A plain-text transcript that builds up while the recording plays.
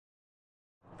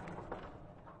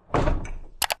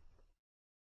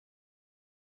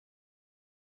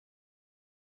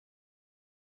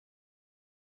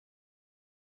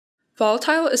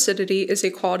Volatile acidity is a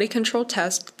quality control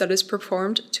test that is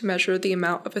performed to measure the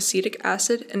amount of acetic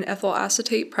acid and ethyl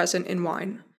acetate present in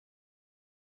wine.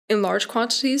 In large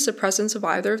quantities, the presence of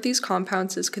either of these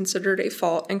compounds is considered a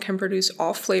fault and can produce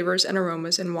off flavors and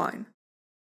aromas in wine.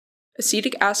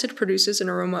 Acetic acid produces an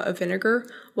aroma of vinegar,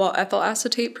 while ethyl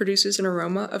acetate produces an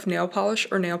aroma of nail polish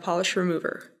or nail polish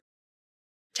remover.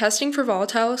 Testing for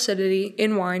volatile acidity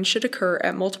in wine should occur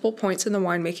at multiple points in the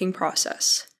winemaking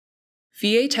process.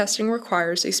 VA testing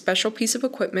requires a special piece of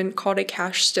equipment called a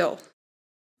cache still.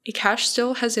 A cache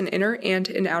still has an inner and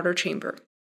an outer chamber.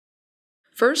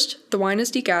 First, the wine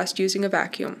is degassed using a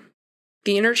vacuum.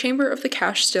 The inner chamber of the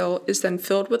cache still is then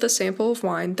filled with a sample of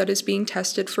wine that is being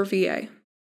tested for VA.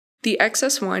 The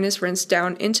excess wine is rinsed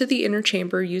down into the inner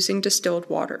chamber using distilled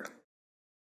water.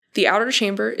 The outer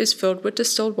chamber is filled with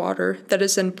distilled water that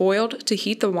is then boiled to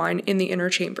heat the wine in the inner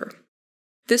chamber.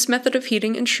 This method of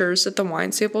heating ensures that the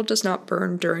wine sample does not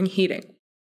burn during heating.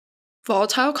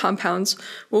 Volatile compounds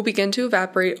will begin to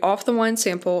evaporate off the wine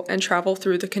sample and travel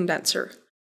through the condenser.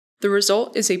 The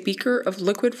result is a beaker of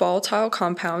liquid volatile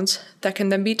compounds that can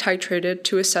then be titrated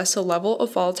to assess the level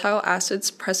of volatile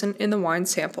acids present in the wine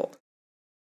sample.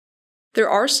 There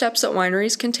are steps that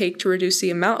wineries can take to reduce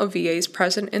the amount of VAs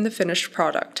present in the finished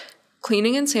product: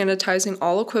 cleaning and sanitizing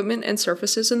all equipment and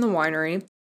surfaces in the winery,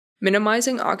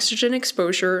 minimizing oxygen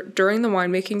exposure during the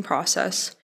winemaking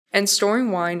process, and storing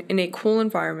wine in a cool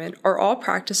environment are all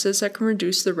practices that can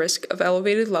reduce the risk of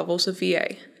elevated levels of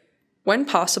VA. When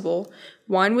possible,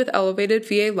 wine with elevated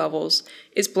VA levels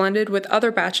is blended with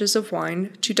other batches of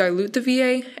wine to dilute the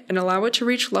VA and allow it to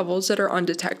reach levels that are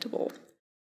undetectable.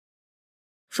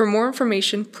 For more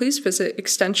information, please visit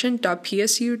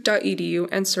extension.psu.edu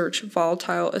and search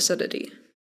volatile acidity.